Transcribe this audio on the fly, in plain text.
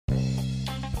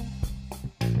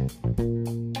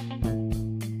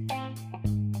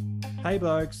Hey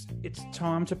blokes, it's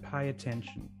time to pay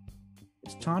attention.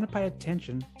 It's time to pay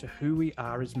attention to who we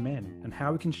are as men and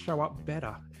how we can show up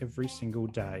better every single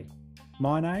day.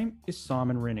 My name is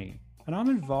Simon Rinne, and I'm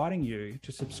inviting you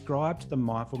to subscribe to the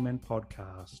Mindful Men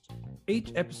podcast.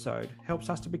 Each episode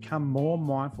helps us to become more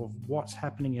mindful of what's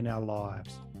happening in our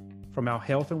lives, from our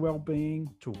health and well-being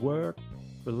to work,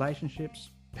 relationships,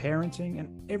 parenting,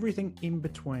 and everything in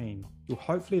between. You'll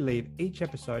hopefully leave each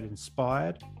episode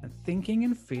inspired and thinking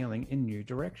and feeling in new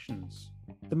directions.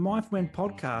 The Mindful Men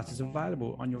podcast is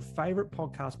available on your favorite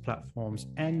podcast platforms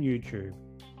and YouTube.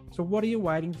 So what are you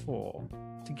waiting for?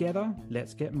 Together,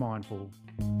 let's get mindful.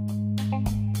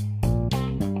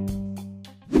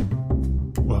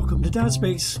 Welcome to Dad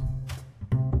Space.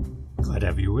 Glad to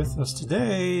have you with us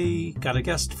today. Got a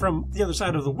guest from the other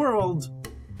side of the world.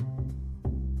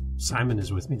 Simon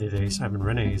is with me today. Simon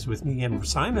Rinne is with me. And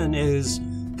Simon is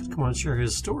going to come on and share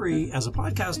his story as a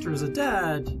podcaster, as a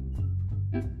dad.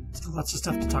 Still lots of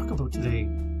stuff to talk about today.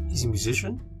 He's a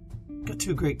musician, got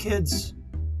 2 great kids,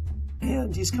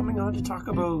 and he's coming on to talk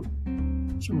about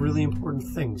some really important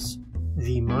things.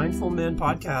 The Mindful Men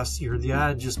podcast, you heard the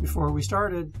ad just before we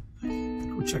started.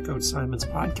 Go check out Simon's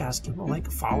podcast. Give him a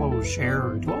like, follow,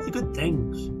 share, do all the good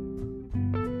things.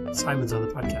 Simon's on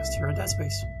the podcast here on Dad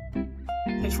Space.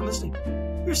 Thanks for listening.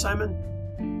 Here's Simon.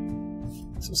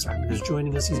 So Simon is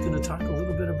joining us. He's going to talk a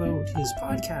little bit about his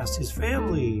podcast, his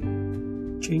family,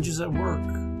 changes at work,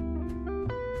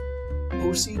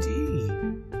 OCD,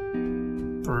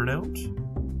 burnout,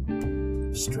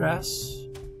 stress.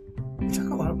 We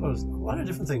talk a lot about a lot of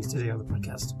different things today on the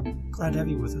podcast. Glad to have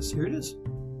you with us. Here it is.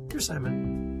 Here's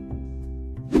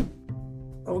Simon.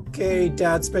 Okay,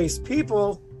 Dad Space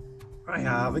people. I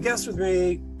have a guest with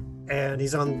me, and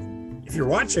he's on. If you're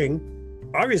watching,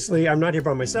 obviously I'm not here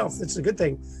by myself. That's a good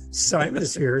thing. Simon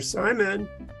is here. Simon,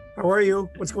 how are you?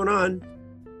 What's going on?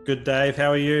 Good, Dave.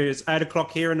 How are you? It's 8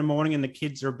 o'clock here in the morning and the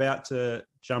kids are about to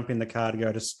jump in the car to go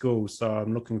to school. So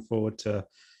I'm looking forward to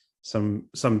some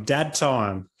dad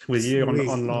time with you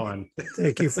online.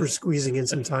 Thank you for squeezing in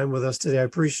some time with us today. I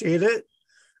appreciate it.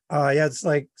 Yeah, it's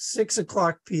like 6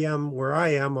 o'clock p.m. where I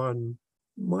am on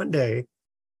Monday.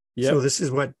 Yep. So this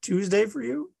is what, Tuesday for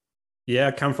you? Yeah,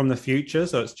 I come from the future,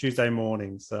 so it's Tuesday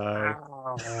morning. So,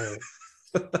 wow.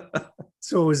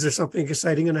 So is there something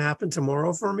exciting going to happen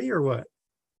tomorrow for me or what?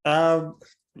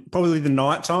 Probably the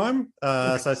night time.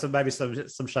 Okay. So maybe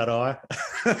some shut eye.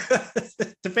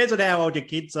 Depends on how old your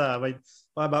kids are. I mean,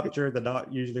 I'm up during the night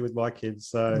usually with my kids.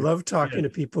 So I love talking to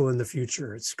people in the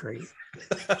future. It's great.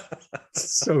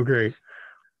 It's so great.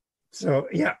 So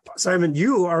yeah, Simon,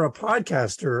 you are a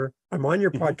podcaster. I'm on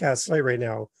your podcast site right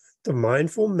now, the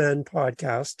Mindful Men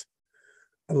podcast.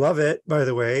 I love it, by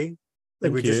the way.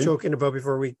 Like we were just joking about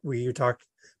before we talked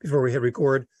before we hit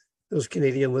record. Those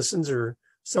Canadian listens are.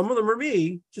 Some of them are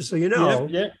me, just so you know.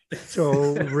 Yeah. So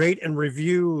rate and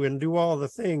review and do all the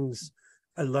things.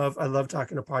 I love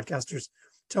talking to podcasters.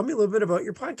 Tell me a little bit about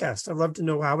your podcast. I'd love to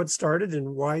know how it started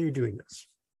and why you're doing this.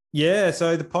 Yeah,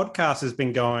 so the podcast has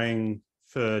been going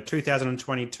for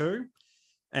 2022.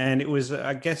 And it was,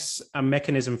 I guess, a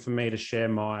mechanism for me to share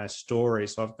my story.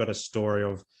 So I've got a story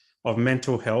of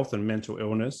mental health and mental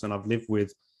illness, and I've lived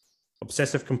with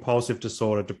Obsessive Compulsive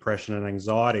Disorder, depression, and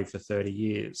anxiety for 30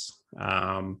 years.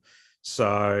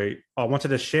 So I wanted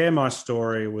to share my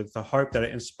story with the hope that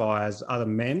it inspires other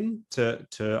men to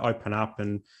open up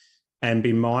and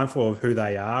be mindful of who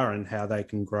they are and how they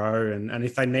can grow. And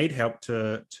if they need help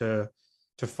to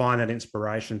find that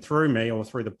inspiration through me or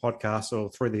through the podcast or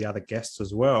through the other guests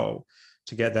as well,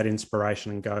 to get that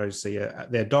inspiration and go see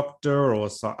their doctor or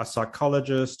a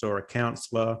psychologist or a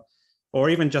counselor, or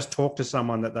even just talk to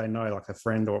someone that they know, like a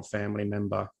friend or a family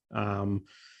member.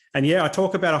 And yeah, I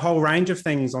talk about a whole range of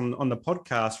things on the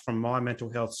podcast, from my mental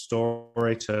health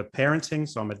story to parenting.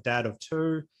 So I'm a dad of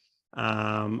 2.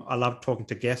 I love talking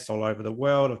to guests all over the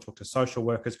world. I've talked to social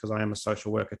workers because I am a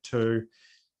social worker too.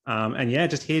 And yeah,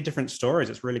 just hear different stories.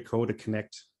 It's really cool to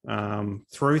connect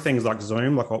through things like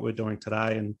Zoom, like what we're doing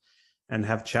today, and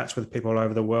have chats with people all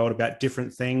over the world about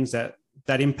different things that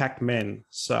impact men.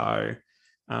 So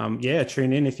yeah,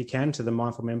 tune in if you can to the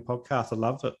Mindful Men podcast. I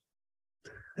love it.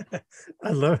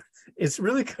 It's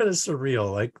really kind of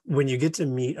surreal, like when you get to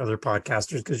meet other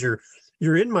podcasters, because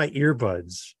you're in my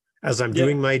earbuds as I'm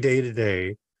doing my day to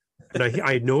day, and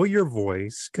I know your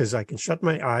voice because I can shut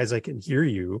my eyes, I can hear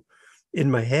you in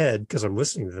my head because I'm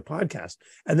listening to the podcast,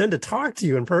 and then to talk to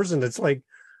you in person, it's like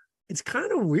it's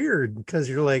kind of weird because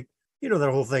you're like, you know,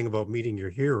 that whole thing about meeting your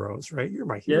heroes, right? You're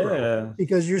my hero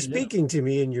because you're speaking to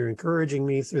me and you're encouraging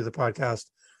me through the podcast.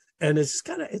 And it's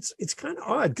kind of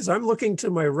odd because I'm looking to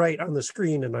my right on the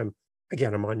screen and I'm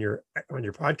again, I'm on your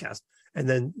podcast, and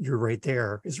then you're right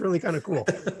there. It's really kind of cool.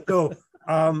 So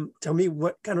tell me,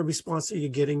 what kind of response are you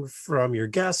getting from your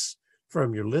guests,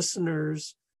 from your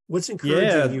listeners? What's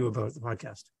encouraging you about the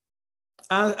podcast?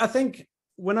 I think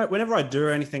whenever I do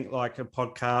anything like a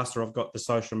podcast, or I've got the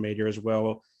social media as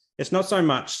well, it's not so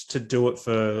much to do it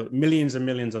for millions and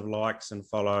millions of likes and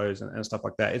follows and stuff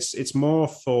like that. It's more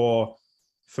for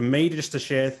me just to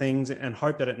share things and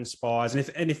hope that it inspires.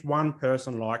 And if one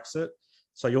person likes it,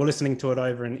 so you're listening to it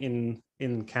over in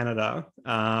Canada,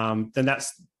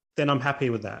 then I'm happy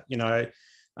with that, you know.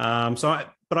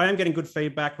 But I am getting good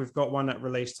feedback. We've got one that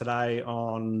released today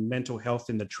on mental health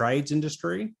in the trades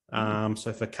industry.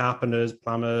 So for carpenters,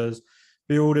 plumbers,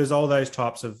 builders, all those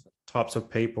types of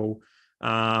people.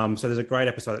 So there's a great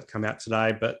episode that's come out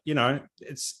today. But you know,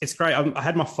 it's great. I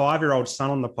had my 5-year-old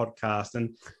son on the podcast,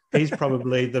 and he's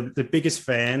probably the biggest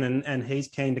fan, and he's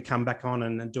keen to come back on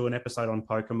and do an episode on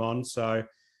Pokemon. So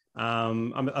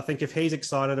I think if he's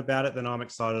excited about it, then I'm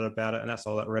excited about it, and that's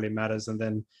all that really matters. And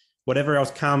then whatever else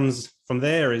comes from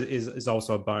there is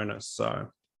also a bonus. So,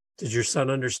 does your son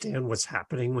understand what's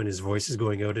happening when his voice is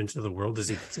going out into the world? Does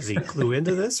he clue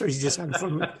into this, or is he just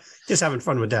having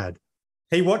fun with dad?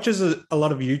 He watches a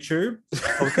lot of YouTube.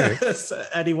 Okay.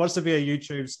 And he wants to be a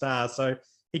YouTube star. So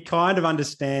he kind of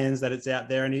understands that it's out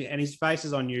there, and his face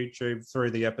is on YouTube through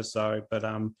the episode. But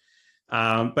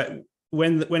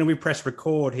when we pressed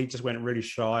record, he just went really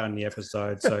shy on the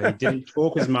episode. So he didn't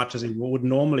talk as much as he would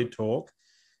normally talk.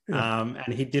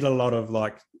 And he did a lot of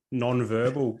like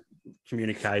non-verbal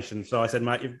communication. So I said,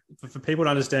 mate, for people to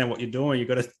understand what you're doing, you've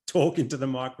got to talk into the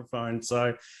microphone.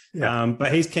 So,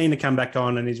 but he's keen to come back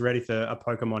on, and he's ready for a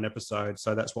Pokemon episode.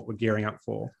 So that's what we're gearing up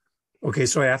for. Okay.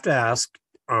 So I have to ask,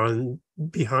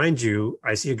 behind you,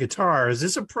 I see a guitar. Is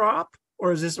this a prop,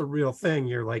 or is this a real thing?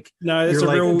 You're like, no, it's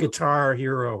a real guitar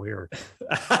hero here.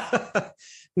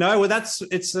 No, well,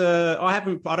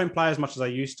 I don't play as much as I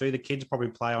used to. The kids probably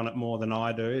play on it more than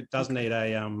I do. It does need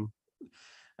a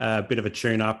bit of a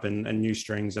tune up and new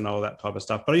strings and all that type of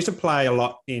stuff. But I used to play a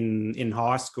lot in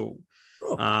high school,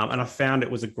 and I found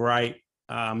it was a great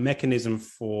mechanism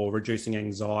for reducing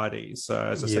anxiety. So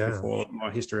as I said before,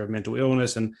 my history of mental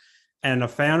illness, and I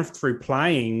found through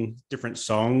playing different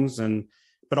songs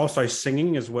but also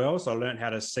singing as well. So I learned how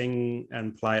to sing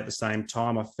and play at the same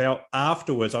time. I felt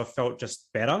just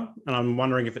better. And I'm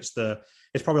wondering if it's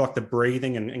probably like the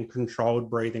breathing and controlled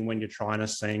breathing when you're trying to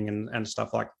sing and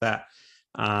stuff like that,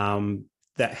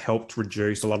 that helped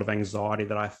reduce a lot of anxiety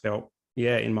that I felt,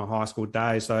 in my high school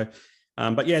days. So,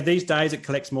 but these days it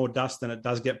collects more dust than it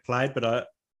does get played, but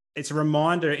it's a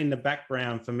reminder in the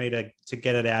background for me to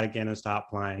get it out again and start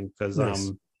playing. Because,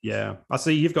 nice. I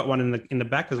see you've got one in the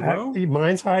back as well.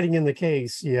 Mine's hiding in the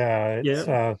case.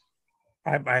 Yeah.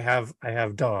 I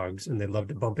have dogs, and they love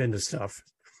to bump into stuff.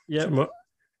 Yeah.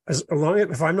 So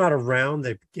if I'm not around,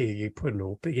 they get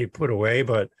put away,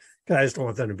 but I just don't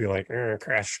want them to be like,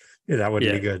 crash. That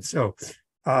wouldn't be good. So,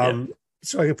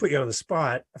 so I can put you on the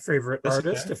spot. A favorite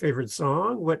artist, a favorite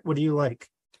song. What do you like?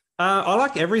 I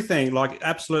like everything, like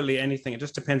absolutely anything. It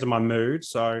just depends on my mood.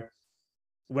 So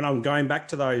when I'm going back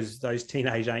to those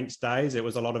teenage angst days, it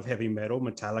was a lot of heavy metal,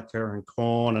 Metallica and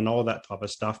Korn and all that type of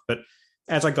stuff. But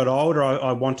as I got older,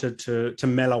 I wanted to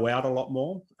mellow out a lot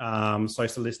more. So I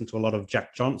used to listen to a lot of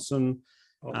Jack Johnson.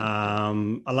 I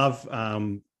love,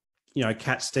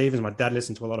 Cat Stevens. My dad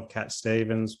listened to a lot of Cat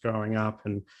Stevens growing up,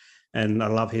 and I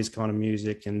love his kind of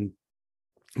music, and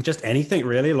just anything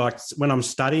really. Like when I'm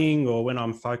studying or when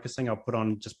I'm focusing, I'll put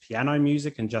on just piano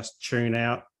music and just tune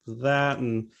out that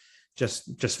and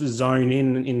just zone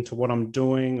into what I'm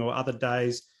doing. Or other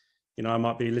days, I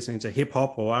might be listening to hip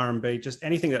hop or R&B, just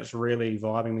anything that's really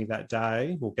vibing me that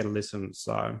day will get a listen.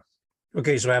 So,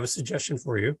 okay. So I have a suggestion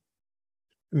for you,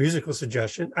 a musical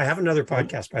suggestion. I have another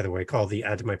podcast, by the way, called the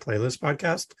Add to My Playlist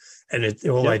podcast. And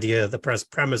the whole idea, the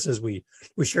premise is we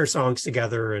share songs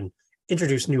together and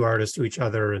introduce new artists to each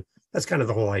other. And that's kind of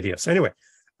the whole idea. So anyway,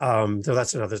 so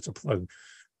that's another to plug.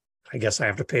 I guess I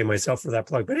have to pay myself for that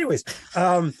plug. But anyways,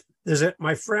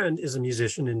 my friend is a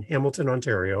musician in Hamilton,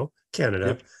 Ontario, Canada.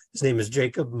 Yep. His name is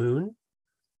Jacob Moon.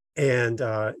 And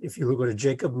if you go to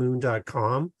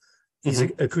jacobmoon.com, he's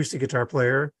an acoustic guitar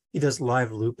player. He does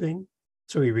live looping.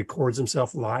 So he records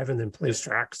himself live and then plays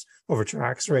tracks over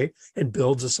tracks, right? And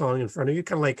builds a song in front of you,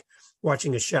 kind of like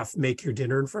watching a chef make your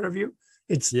dinner in front of you.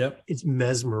 It's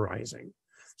mesmerizing.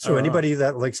 So anybody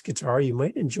that likes guitar, you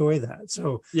might enjoy that.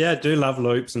 So I do love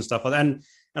loops and stuff like that.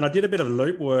 And I did a bit of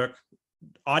loop work.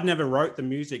 I'd never wrote the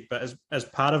music, but as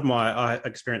part of I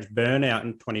experienced burnout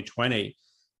in 2020,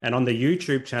 and on the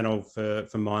YouTube channel for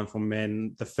Mindful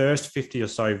Men, the first 50 or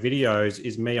so videos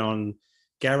is me on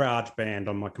GarageBand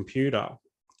on my computer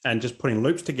and just putting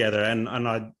loops together. And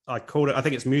I called it, I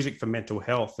think it's music for mental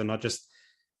health. And I just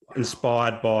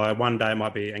inspired by, one day it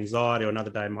might be anxiety, or another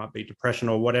day it might be depression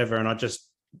or whatever. And I just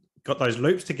got those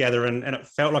loops together, and it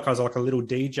felt like I was like a little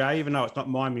DJ, even though it's not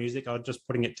my music. I was just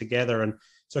putting it together. And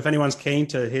so if anyone's keen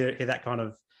to hear that kind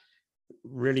of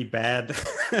really bad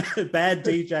bad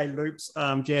DJ loops,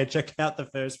 check out the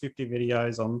first 50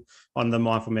 videos on the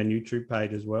Mindful Men YouTube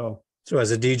page as well. So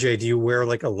as a DJ, do you wear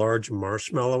like a large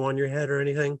marshmallow on your head or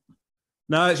anything?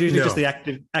 No, it's usually just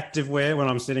the active wear when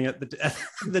I'm sitting at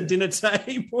the dinner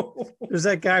table. There's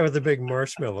that guy with the big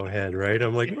marshmallow head, right?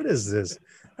 I'm like, what is this?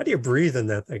 How do you breathe in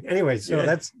that thing? Anyway, so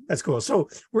that's cool. So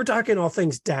we're talking all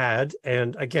things dad,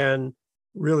 and again,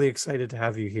 really excited to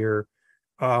have you here.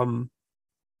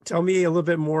 Tell me a little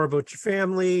bit more about your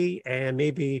family, and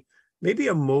maybe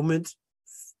a moment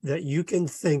that you can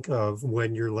think of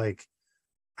when you're like,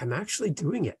 I'm actually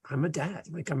doing it. I'm a dad.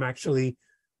 Like I'm actually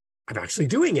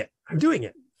doing it. I'm doing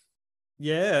it.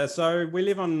 Yeah. So we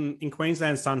live in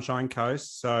Queensland, Sunshine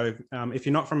Coast. So if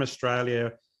you're not from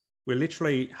Australia, we're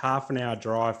literally half an hour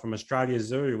drive from Australia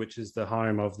Zoo, which is the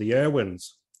home of the Irwin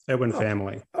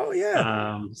family. Oh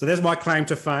yeah. So there's my claim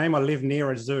to fame. I live near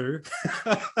a zoo.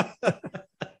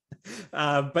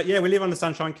 But yeah, we live on the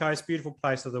Sunshine Coast, beautiful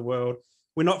place of the world.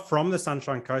 We're not from the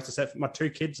Sunshine Coast, except for my two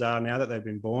kids are now that they've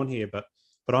been born here. But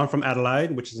I'm from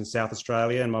Adelaide, which is in South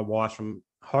Australia, and my wife's from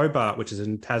Hobart, which is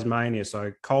in Tasmania.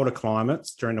 So colder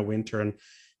climates during the winter, and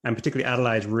particularly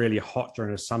Adelaide's really hot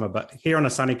during the summer. But here on the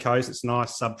sunny coast, it's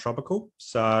nice subtropical.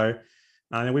 So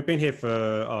we've been here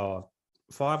for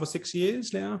 5 or 6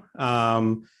 years now.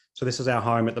 So this is our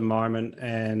home at the moment,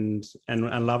 and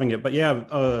loving it. But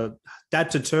yeah,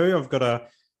 dad to two. I've got a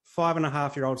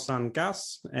 5.5-year-old son,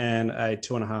 Gus, and a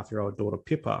 2.5-year-old daughter,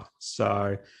 Pippa.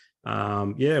 So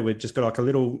we've just got like a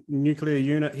little nuclear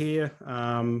unit here.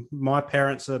 My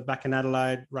parents are back in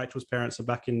Adelaide. Rachel's parents are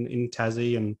back in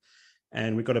Tassie,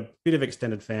 and we've got a bit of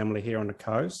extended family here on the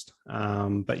coast.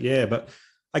 But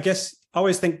I guess I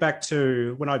always think back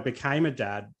to when I became a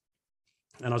dad,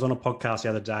 and I was on a podcast the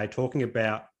other day talking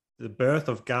about the birth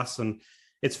of Gus. And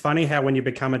it's funny how when you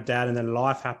become a dad and then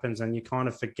life happens and you kind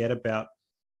of forget about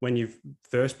when you've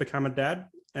first become a dad,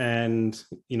 and,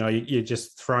 you're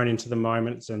just thrown into the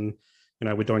moments, and,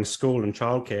 we're doing school and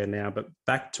childcare now, but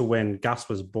back to when Gus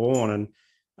was born. And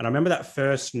I remember that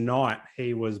first night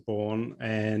he was born,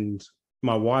 and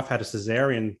my wife had a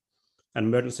cesarean, an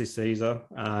emergency Caesar,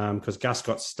 because Gus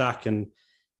got stuck. And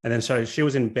then so she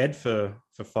was in bed for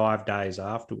 5 days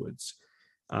afterwards.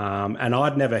 And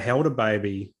I'd never held a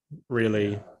baby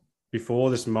really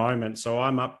before this moment. So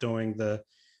I'm up doing the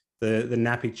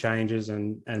nappy changes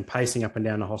and pacing up and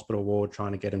down the hospital ward,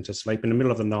 trying to get him to sleep in the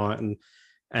middle of the night.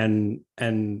 And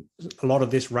a lot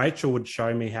of this, Rachel would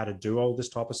show me how to do all this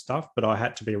type of stuff, but I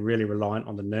had to be really reliant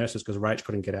on the nurses because Rach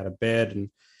couldn't get out of bed,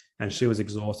 and she was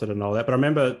exhausted and all that. But I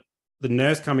remember the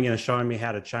nurse coming in and showing me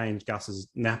how to change Gus's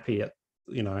nappy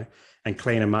and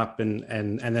clean him up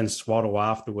and then swaddle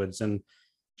afterwards. And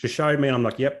she showed me, and I'm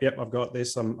like, yep, I've got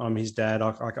this. I'm his dad.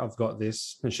 I've got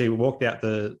this. And she walked out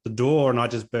the door, and I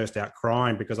just burst out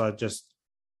crying because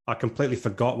I completely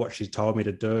forgot what she told me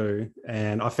to do.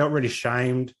 And I felt really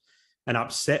shamed and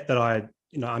upset that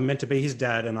I'm meant to be his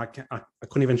dad, and I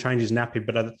couldn't even change his nappy.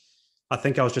 But I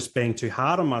think I was just being too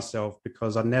hard on myself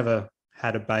because I never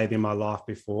had a baby in my life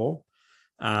before.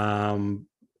 And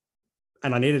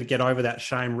I needed to get over that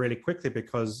shame really quickly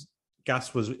because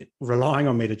Gus was relying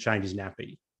on me to change his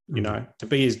nappy, to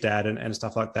be his dad and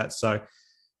stuff like that. So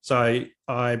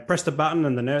I pressed a button,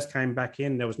 and the nurse came back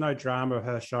in. There was no drama of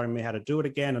her showing me how to do it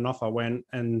again, and off I went.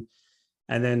 And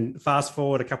then fast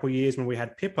forward a couple of years when we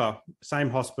had Pippa, same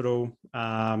hospital,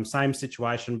 same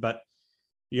situation, but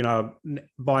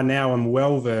by now I'm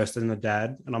well versed in the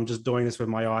dad, and I'm just doing this with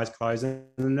my eyes closed. And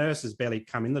the nurses barely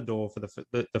come in the door for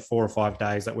the 4 or 5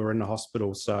 days that we were in the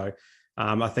hospital. So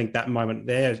I think that moment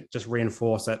there just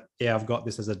reinforced that, I've got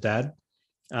this as a dad,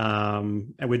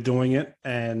 and we're doing it.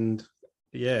 And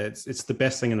it's the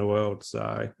best thing in the world.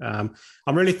 So I'm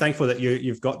really thankful that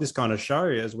you've got this kind of show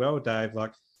as well, Dave,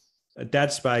 like a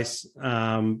Dad Space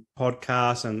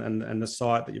podcast and the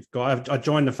site that you've got. I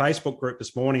joined the Facebook group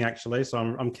this morning, actually, so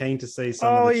I'm keen to see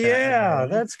some of the chat.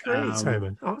 That's great,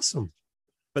 Simon. Awesome.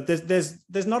 But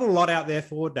there's not a lot out there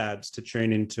for dads to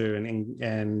tune into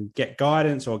and get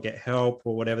guidance or get help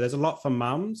or whatever. There's a lot for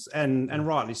mums, and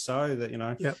rightly so, that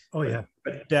Yeah. Oh yeah.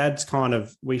 But dads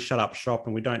we shut up shop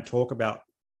and we don't talk about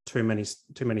too many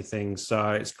things.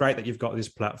 So it's great that you've got this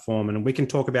platform, and we can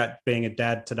talk about being a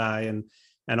dad today and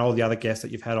all the other guests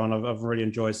that you've had on. I've really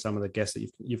enjoyed some of the guests that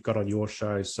you've got on your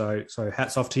show. So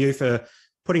hats off to you for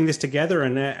putting this together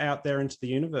and out there into the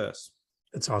universe.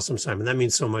 That's awesome, Simon. That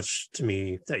means so much to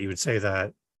me that you would say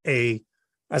that. A,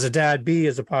 as a dad, B,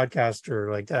 as a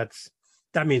podcaster, like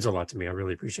that means a lot to me. I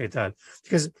really appreciate that.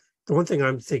 Because the one thing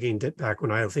I'm thinking back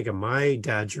when I think of my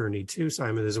dad journey too,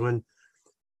 Simon, is when,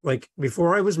 like,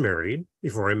 before I was married,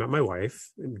 before I met my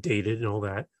wife, dated and all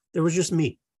that, there was just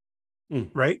me,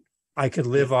 right? I could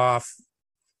live off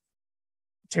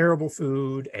terrible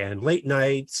food and late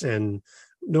nights and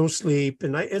no sleep,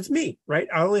 and it's me, right?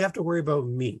 I only have to worry about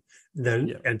me.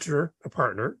 Then enter a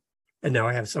partner, and now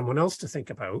I have someone else to think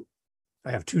about.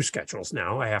 I have two schedules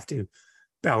now. I have to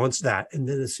balance that. And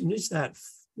then as soon as that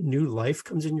new life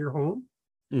comes in your home,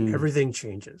 everything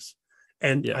changes.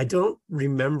 And I don't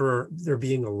remember there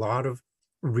being a lot of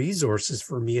resources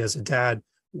for me as a dad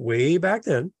way back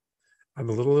then. I'm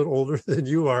a little older than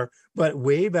you are, but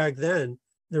way back then,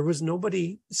 there was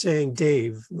nobody saying,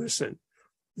 Dave, listen,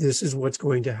 this is what's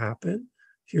going to happen.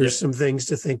 Here's some things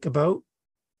to think about.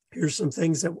 Here's some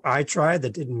things that I tried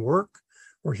that didn't work,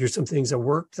 or here's some things that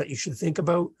worked that you should think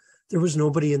about. There was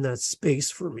nobody in that space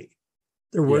for me.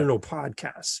 There were no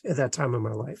podcasts at that time in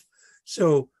my life.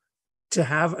 So to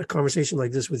have a conversation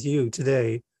like this with you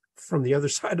today from the other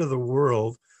side of the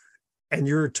world, and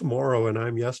you're tomorrow and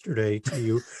I'm yesterday to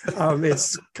you,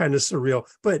 it's kind of surreal.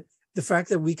 But the fact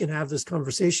that we can have this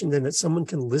conversation, then that someone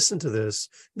can listen to this,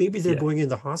 maybe they're going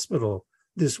into hospital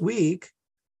this week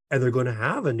and they're going to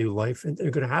have a new life and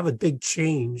they're going to have a big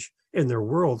change in their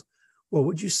world. What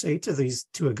would you say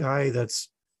to a guy that's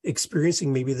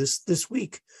experiencing maybe this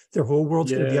week? Their whole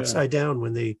world's going to be upside down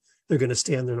when they're going to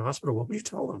stand there in the hospital. What would you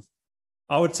tell them?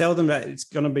 I would tell them that it's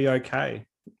going to be okay.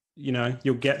 You know,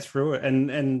 you'll get through it.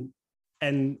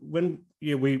 And when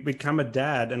we become a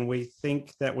dad and we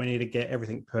think that we need to get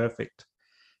everything perfect,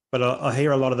 but I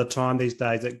hear a lot of the time these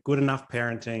days that good enough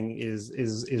parenting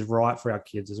is right for our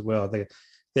kids as well.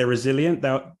 They're resilient.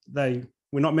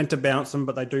 We're not meant to bounce them,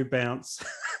 but they do bounce.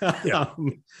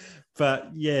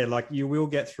 But like you will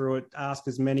get through it. Ask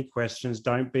as many questions.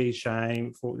 Don't be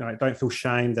shameful. Don't feel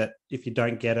shame that if you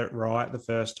don't get it right the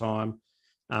first time.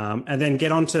 And then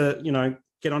get onto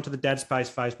the Dad Space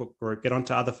Facebook group, get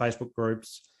onto other Facebook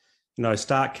groups,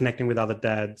 start connecting with other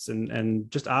dads and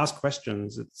just ask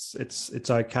questions. It's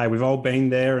okay. We've all been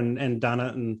there and done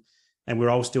it, and we're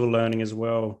all still learning as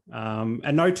well.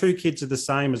 And no two kids are the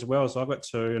same as well. So I've got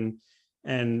two,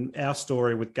 and our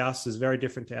story with Gus is very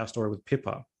different to our story with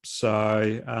Pippa.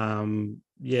 So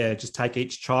just take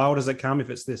each child as it comes, if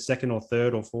it's their second or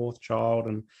third or fourth child,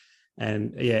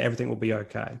 and everything will be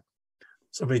okay.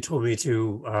 Somebody told me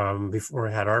to, before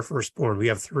I had our firstborn, we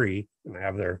have three, and I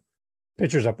have their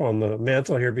pictures up on the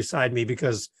mantle here beside me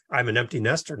because I'm an empty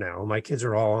nester now. My kids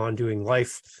are all on doing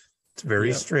life. It's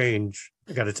very strange.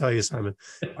 I got to tell you, Simon.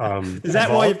 Is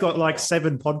that why you've got like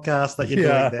 7 podcasts that you're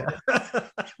doing there?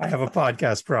 I have a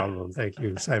podcast problem. Thank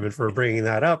you, Simon, for bringing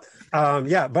that up.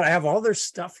 But I have all their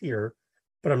stuff here,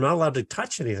 but I'm not allowed to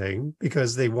touch anything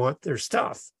because they want their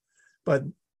stuff. But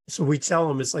so we tell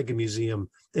them it's like a museum.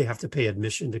 They have to pay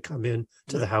admission to come in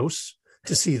to the house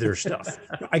to see their stuff.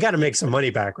 I got to make some money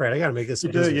back, right? I got to make this.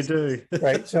 You do.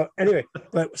 Right. So anyway,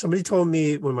 but somebody told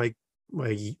me when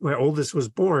my oldest was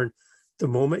born, the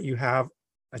moment you have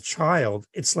a child,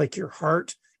 it's like your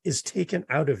heart is taken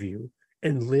out of you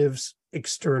and lives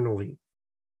externally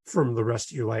from the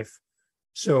rest of your life.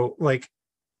 So like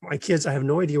my kids, I have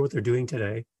no idea what they're doing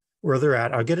today, where they're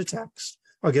at. I'll get a text,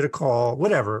 I'll get a call,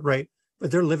 whatever, right? But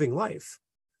they're living life.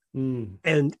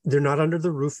 And they're not under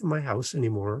the roof of my house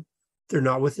anymore. They're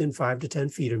not within 5 to 10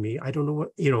 feet of me. I don't know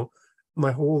what,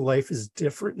 my whole life is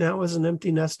different now as an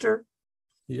empty nester.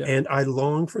 Yeah. And I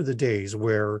long for the days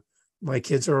where my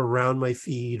kids are around my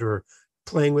feet or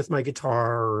playing with my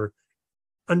guitar or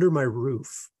under my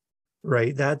roof,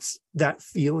 right? That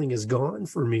feeling is gone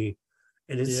for me.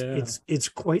 And it's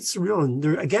quite surreal. And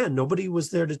there, again, nobody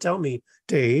was there to tell me,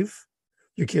 Dave,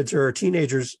 your kids are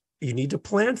teenagers. You need to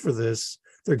plan for this.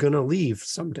 They're going to leave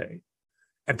someday.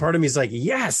 And part of me is like,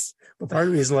 yes. But part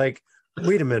of me is like,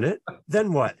 wait a minute,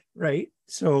 then what? Right?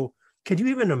 So could you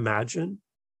even imagine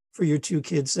for your two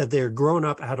kids that they're grown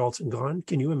up adults and gone?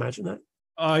 Can you imagine that?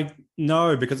 I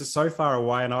know, because it's so far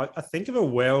away. And I think of a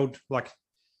world like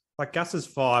Gus is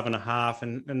 5.5,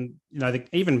 and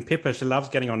even Pippa, she loves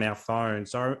getting on our phone.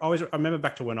 So I remember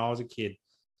back to when I was a kid,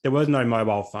 there was no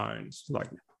mobile phones like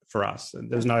for us.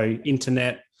 There was no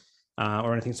internet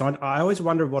or anything. So I always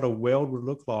wonder what a world would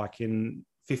look like in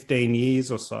 15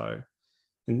 years or so,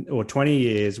 or 20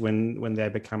 years when they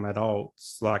become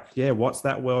adults. Like, what's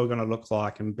that world going to look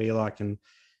like and be like,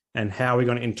 and how are we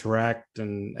going to interact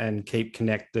and keep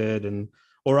connected, and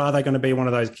or are they going to be one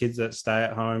of those kids that stay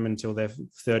at home until they're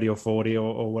 30 or 40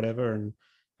 or whatever? And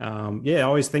I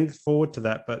always think forward to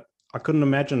that, but I couldn't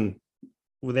imagine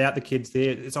without the kids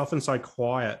there. It's often so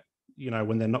quiet,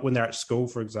 when they're at school,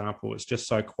 for example. It's just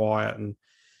so quiet,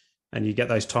 and you get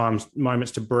those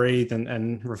moments to breathe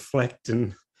and reflect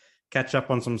and catch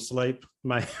up on some sleep,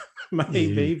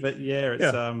 maybe. But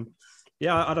it's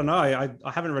I don't know.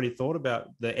 I haven't really thought about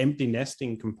the empty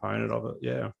nesting component of it.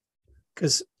 Yeah,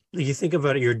 because you think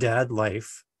about your dad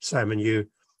life, Simon. You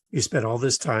spent all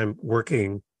this time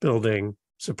working, building,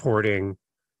 supporting,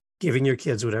 giving your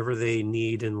kids whatever they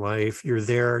need in life. You're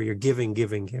there. You're giving,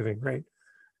 right?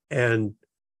 And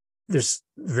there's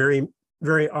very,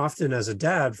 very often as a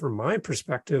dad, from my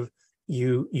perspective,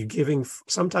 you giving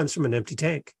sometimes from an empty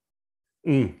tank.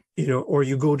 Or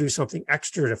you go do something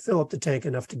extra to fill up the tank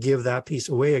enough to give that piece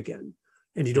away again.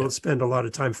 And you don't spend a lot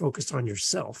of time focused on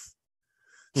yourself.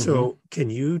 So can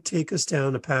you take us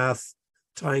down a path,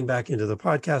 tying back into the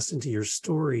podcast, into your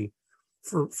story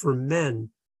for men?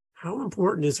 How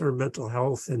important is our mental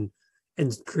health and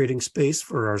creating space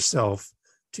for ourselves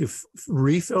to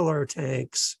refill our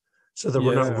tanks so that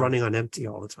we're not running on empty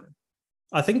all the time?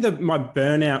 I think that my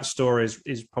burnout story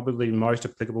is probably most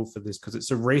applicable for this because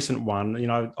it's a recent one.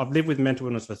 I've lived with mental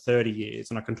illness for 30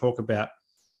 years, and I can talk about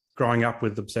growing up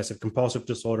with obsessive compulsive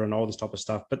disorder and all this type of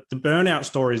stuff. But the burnout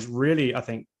story is really, I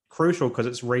think, crucial because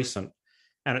it's recent,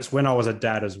 and it's when I was a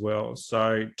dad as well.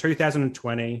 So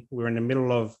 2020, we were in the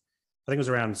middle of, I think it was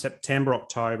around September,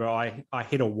 October, I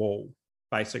hit a wall,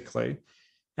 basically.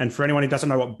 And for anyone who doesn't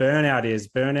know what burnout is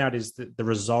the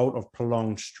result of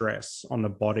prolonged stress on the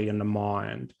body and the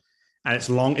mind. And it's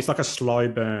like a slow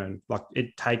burn. Like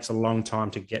it takes a long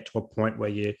time to get to a point where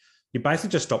you basically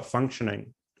just stop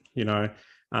functioning,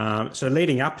 So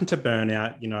leading up into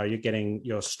burnout,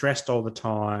 you're stressed all the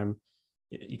time.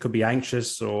 You could be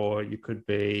anxious, or you could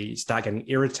start getting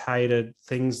irritated.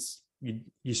 Things,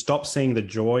 you stop seeing the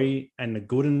joy and the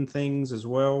good in things as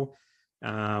well.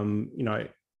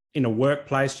 In a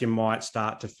workplace, you might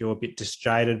start to feel a bit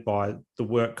disjaded by the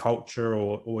work culture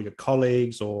or your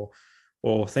colleagues or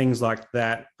things like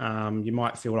that. You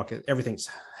might feel like everything's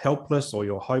helpless or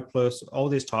you're hopeless. All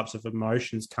these types of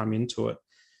emotions come into it.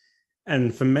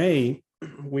 And for me,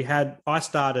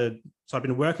 I've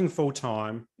been working full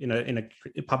time in a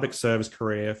public service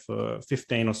career for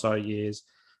 15 or so years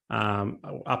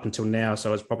up until now.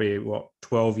 So it's probably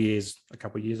 12 years, a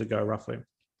couple of years ago, roughly.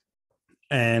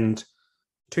 And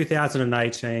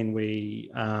 2018, we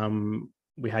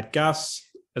had Gus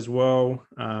as well.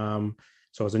 So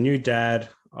I was a new dad.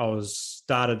 I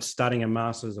started studying a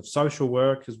master's of social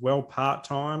work as well,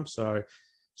 part-time. So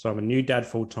I'm a new dad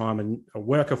full-time and a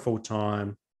worker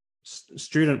full-time,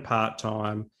 student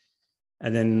part-time.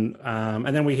 And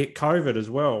then we hit COVID as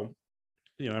well.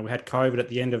 We had COVID at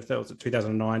the end of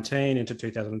 2019 into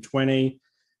 2020.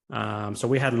 So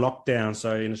we had lockdown.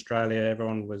 So in Australia,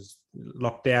 everyone was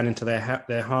locked down into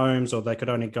their homes, or they could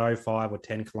only go 5 or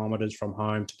 10 kilometers from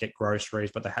home to get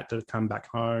groceries, but they had to come back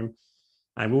home.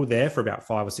 And we were there for about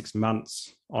 5 or 6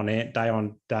 months day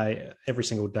on day, every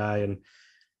single day.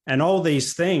 And all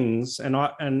these things,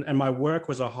 and my work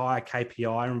was a high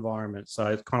KPI environment. So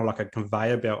it's kind of like a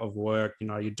conveyor belt of work.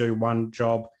 You do one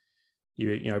job,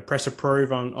 you press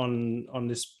approve on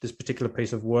this particular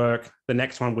piece of work. The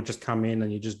next one would just come in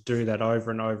and you just do that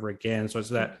over and over again. So it's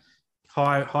that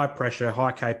high pressure,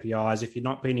 high KPIs. If you're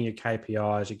not beating your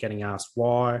KPIs, you're getting asked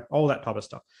why, all that type of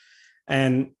stuff.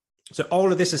 And so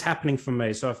all of this is happening for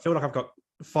me. So I feel like I've got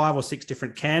 5 or 6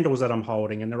 different candles that I'm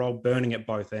holding, and they're all burning at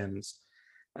both ends.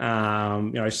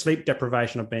 Sleep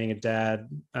deprivation of being a dad,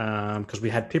 because we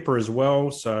had Pippa as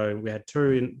well. So we had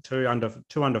two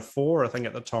under 4, I think,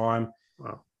 at the time.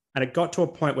 Wow. And it got to a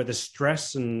point where the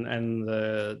stress and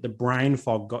the brain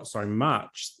fog got so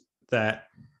much that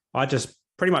I just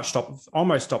pretty much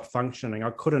almost stopped functioning.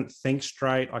 I couldn't think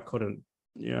straight. I couldn't,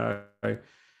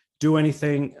 do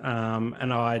anything.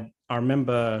 And I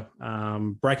remember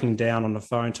breaking down on the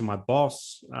phone to my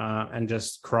boss and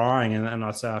just crying. And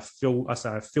I say, I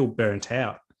feel burnt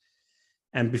out.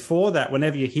 And before that,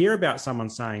 whenever you hear about someone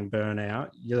saying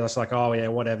burnout, you're just like, oh yeah,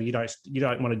 whatever. You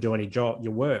don't want to do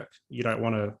your work. You don't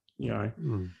want to,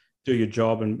 do your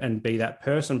job and be that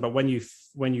person. But when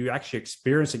you actually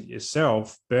experience it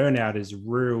yourself, burnout is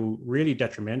really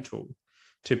detrimental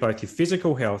to both your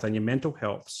physical health and your mental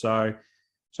health. So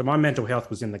my mental health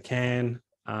was in the can,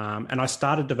 and I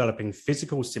started developing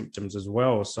physical symptoms as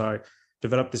well. So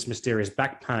developed this mysterious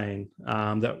back pain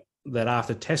that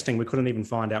after testing, we couldn't even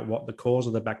find out what the cause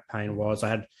of the back pain was. I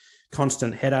had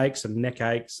constant headaches and neck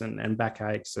aches and back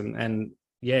aches. And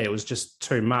yeah, it was just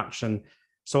too much. And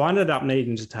So I ended up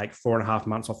needing to take 4.5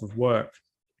 months off of work.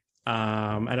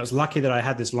 And it was lucky that I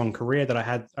had this long career, that I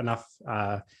had enough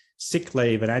sick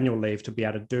leave and annual leave to be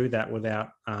able to do that without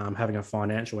having a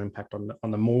financial impact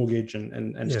on the mortgage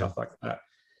and stuff like that.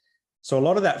 So a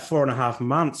lot of that 4.5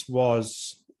 months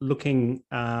was looking,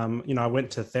 I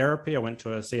went to therapy. I went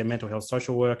to see a mental health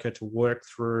social worker to work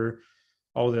through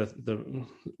all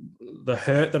the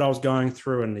hurt that I was going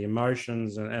through and the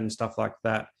emotions and stuff like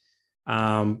that.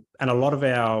 And a lot of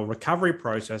our recovery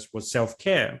process was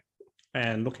self-care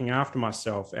and looking after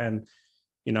myself and,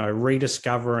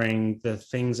 rediscovering the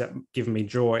things that give me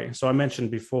joy. So I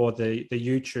mentioned before the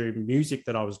YouTube music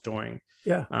that I was doing,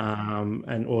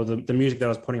 or the music that I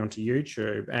was putting onto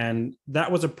YouTube, and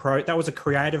that was a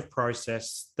creative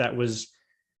process that was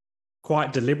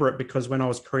quite deliberate, because when I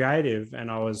was creative and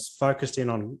I was focused in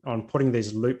on putting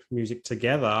these loop music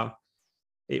together,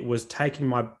 it was taking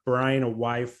my brain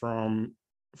away from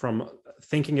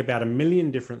thinking about a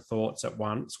million different thoughts at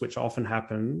once, which often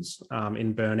happens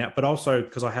in burnout, but also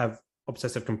because I have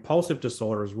obsessive compulsive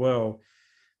disorder as well,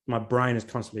 my brain is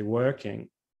constantly working.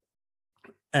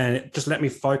 And it just let me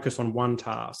focus on one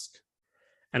task.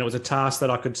 And it was a task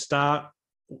that I could start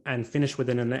and finish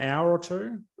within an hour or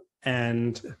two.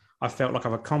 And I felt like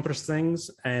I've accomplished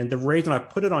things. And the reason I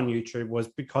put it on YouTube was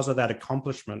because of that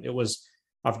accomplishment. It was,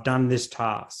 I've done this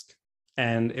task.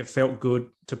 And it felt good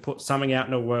to put something out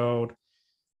in the world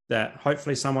that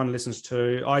hopefully someone listens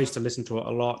to. I used to listen to it a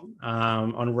lot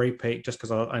on repeat just because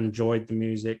I enjoyed the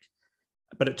music,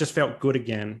 but it just felt good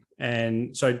again.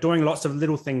 And so doing lots of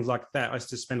little things like that, I used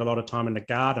to spend a lot of time in the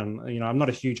garden. I'm not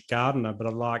a huge gardener, but I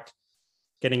like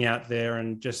getting out there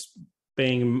and just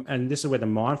being, and this is where the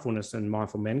mindfulness and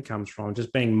mindful men comes from,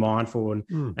 just being mindful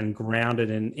and grounded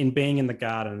in being in the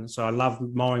garden. So I love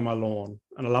mowing my lawn,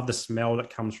 and I love the smell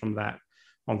that comes from that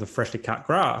on the freshly cut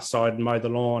grass. So I'd mow the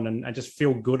lawn and just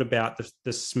feel good about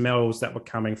the smells that were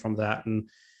coming from that,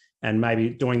 and maybe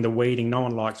doing the weeding. No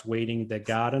one likes weeding their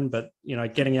garden, but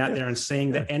getting out there and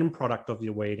seeing the end product of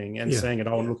your weeding and seeing it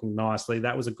all looking nicely,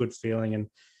 that was a good feeling. And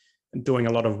doing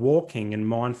a lot of walking and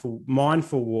mindful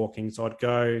walking. So I'd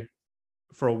go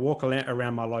for a walk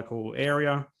around my local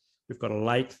area. We've got a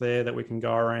lake there that we can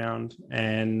go around.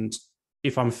 And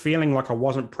if I'm feeling like I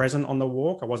wasn't present on the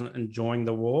walk, I wasn't enjoying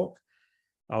the walk,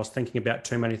 I was thinking about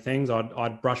too many things,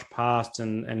 I'd brush past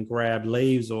and grab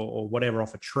leaves or whatever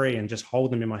off a tree and just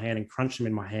hold them in my hand and crunch them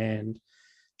in my hand,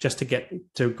 just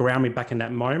to ground me back in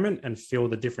that moment and feel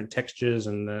the different textures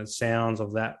and the sounds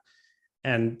of that.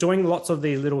 And doing lots of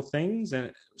these little things, and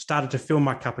it started to fill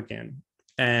my cup again.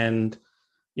 And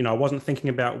I wasn't thinking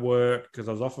about work because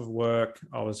I was off of work.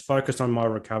 I was focused on my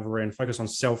recovery and focused on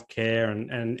self-care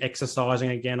and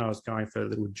exercising again. I was going for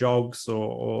little jogs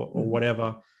or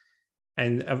whatever.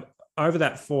 And over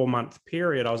that 4-month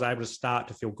period, I was able to start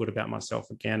to feel good about myself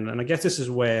again. And I guess this is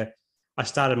where I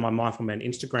started my Mindful Men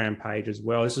Instagram page as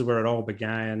well. This is where it all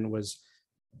began, was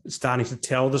starting to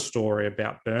tell the story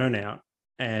about burnout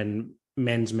and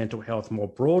men's mental health more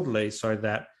broadly, so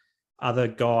that other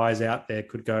guys out there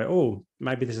could go, oh,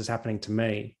 maybe this is happening to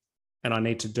me and I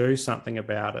need to do something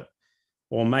about it.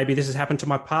 Or maybe this has happened to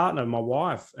my partner, my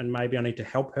wife, and maybe I need to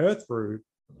help her through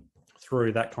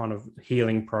that kind of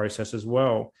healing process as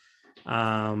well.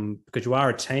 Because you are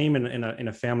a team in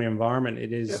a family environment.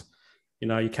 It is,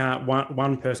 you can't,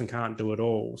 one person can't do it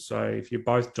all. So if you're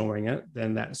both doing it,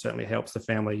 then that certainly helps the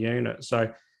family unit.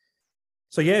 So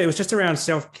yeah, it was just around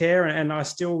self-care, and I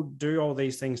still do all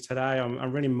these things today.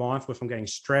 I'm really mindful if I'm getting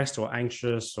stressed or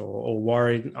anxious or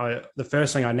worried. The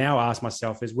first thing I now ask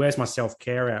myself is, where's my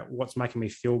self-care at? What's making me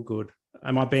feel good?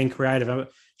 Am I being creative?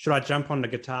 Should I jump on the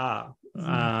guitar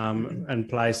and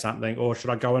play something, or should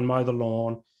I go and mow the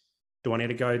lawn? Do I need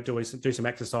to go do some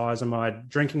exercise? Am I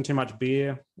drinking too much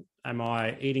beer? Am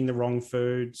I eating the wrong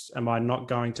foods? Am I not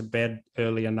going to bed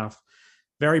early enough?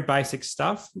 Very basic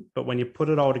stuff, but when you put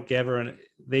it all together, and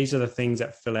these are the things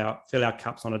that fill our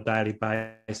cups on a daily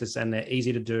basis, and they're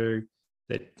easy to do.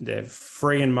 They're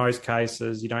free in most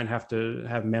cases. You don't have to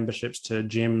have memberships to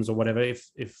gyms or whatever if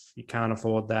you can't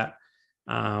afford that.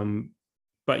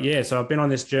 But yeah, so I've been on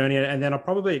this journey, and then I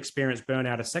probably experienced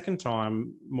burnout a second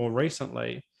time more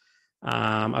recently,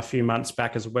 a few months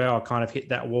back as well. I kind of hit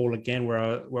that wall again where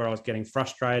I was getting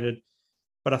frustrated.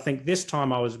 But I think this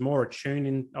time I was more tuned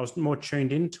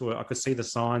into it. I could see the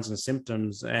signs and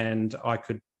symptoms, and I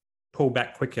could pull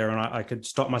back quicker, and I could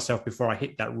stop myself before I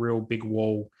hit that real big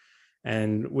wall.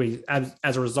 And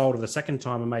as a result of the second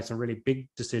time, I made some really big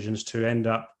decisions to end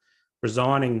up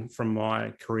resigning from my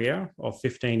career of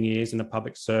 15 years in the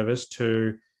public service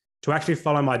to actually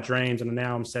follow my dreams. And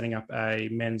now I'm setting up a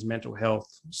men's mental health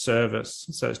service.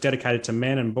 So it's dedicated to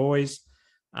men and boys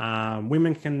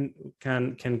Women can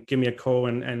give me a call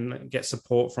and get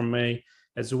support from me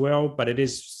as well, but it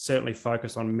is certainly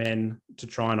focused on men to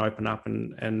try and open up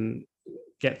and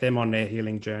get them on their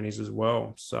healing journeys as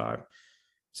well. So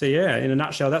yeah, in a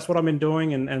nutshell, that's what I've been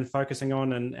doing and focusing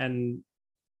on, and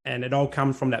it all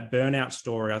comes from that burnout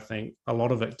story. I think a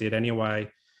lot of it did anyway,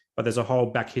 but there's a whole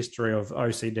back history of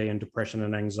OCD and depression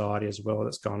and anxiety as well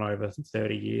that's gone over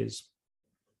 30 years.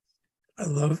 I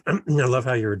love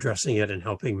how you're addressing it and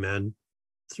helping men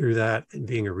through that and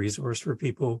being a resource for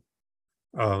people.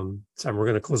 So we're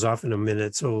going to close off in a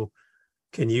minute. So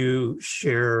can you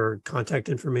share contact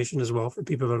information as well for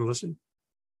people that are listening?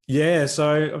 Yeah,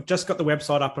 so I've just got the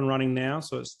website up and running now.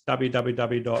 So it's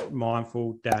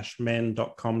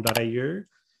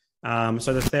www.mindful-men.com.au.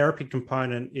 So the therapy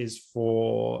component is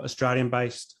for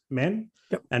Australian-based men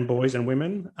and boys and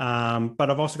women. But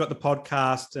I've also got the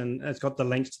podcast, and it's got the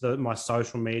links to my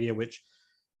social media, which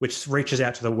reaches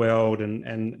out to the world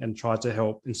and tries to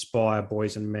help inspire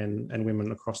boys and men and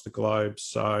women across the globe.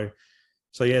 So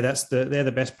yeah, they're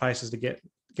the best places to get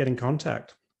in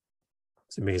contact.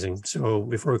 It's amazing. So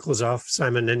before we close off,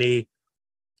 Simon, any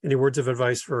words of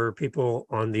advice for people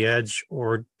on the edge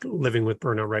or living with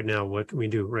burnout right now? What can we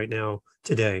do right now,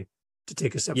 today, to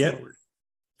take a step forward?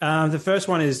 The first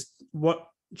one is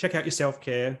check out your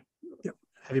self-care. Yep.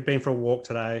 Have you been for a walk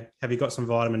today? Have you got some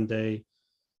vitamin D?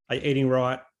 Are you eating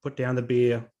right? Put down the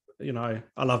beer.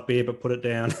 I love beer, but put it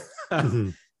down.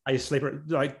 Mm-hmm. Are you sleeping?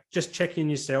 Just check in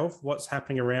yourself, what's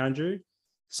happening around you.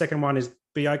 Second one is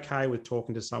be okay with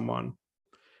talking to someone.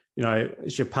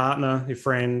 It's your partner, your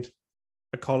friend,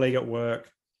 a colleague at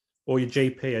work, or your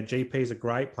GP. A GP is a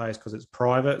great place because it's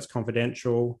private, it's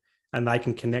confidential, and they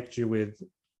can connect you with,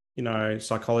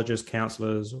 psychologists,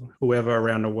 counselors, whoever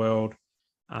around the world,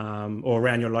 or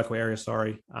around your local area,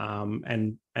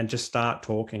 and just start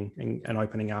talking and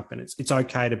opening up. And it's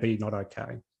okay to be not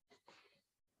okay.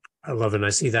 I love it. And I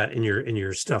see that in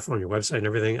your stuff on your website and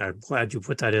everything. I'm glad you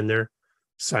put that in there.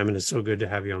 Simon, it's so good to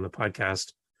have you on the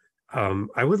podcast.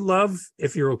 I would love,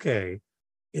 if you're okay,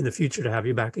 in the future to have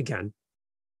you back again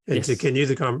and to continue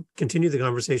the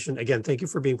conversation. Again, thank you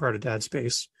for being part of Dad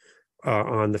Space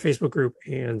on the Facebook group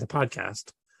and the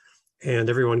podcast. And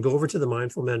everyone, go over to the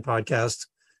Mindful Men podcast,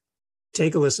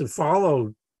 take a listen,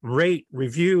 follow, rate,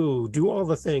 review, do all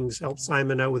the things, help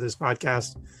Simon out with his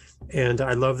podcast. And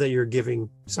I love that you're giving,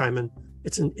 Simon.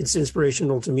 It's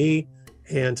inspirational to me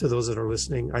and to those that are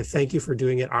listening. I thank you for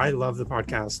doing it. I love the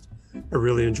podcast. I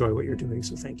really enjoy what you're doing.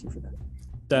 So thank you for that.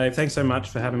 Dave, thanks so much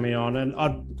for having me on. And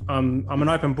I'm an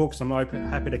open book, so I'm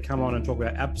happy to come on and talk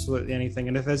about absolutely anything.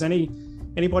 And if there's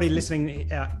anybody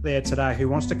listening out there today who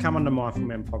wants to come on the Mindful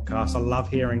Men podcast, I love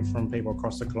hearing from people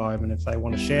across the globe. And if they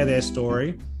want to share their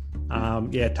story,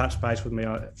 touch base with me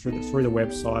through the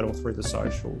website or through the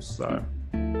socials. So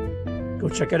go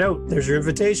check it out. There's your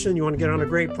invitation. You want to get on a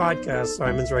great podcast,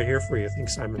 Simon's right here for you.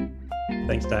 Thanks, Simon.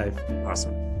 Thanks, Dave.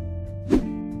 Awesome.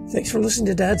 Thanks for listening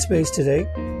to Dad Space today.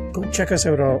 Go check us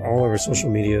out all over social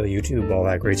media, YouTube, all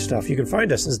that great stuff. You can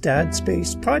find us as Dad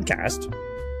Space Podcast.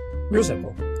 Real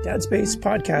simple. Dad Space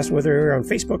Podcast, whether you're on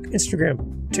Facebook,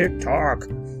 Instagram, TikTok,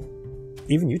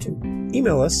 even YouTube.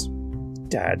 Email us,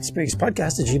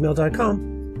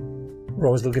 dadspacepodcast@gmail.com. We're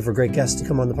always looking for great guests to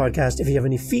come on the podcast. If you have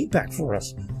any feedback for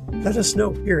us, let us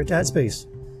know here at Dad Space.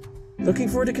 Looking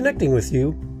forward to connecting with you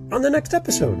on the next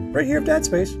episode, right here of Dad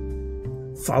Space.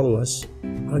 Follow us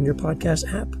on your podcast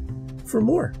app for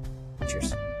more.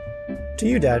 Cheers. To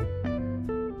you, Dad.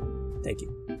 Thank you.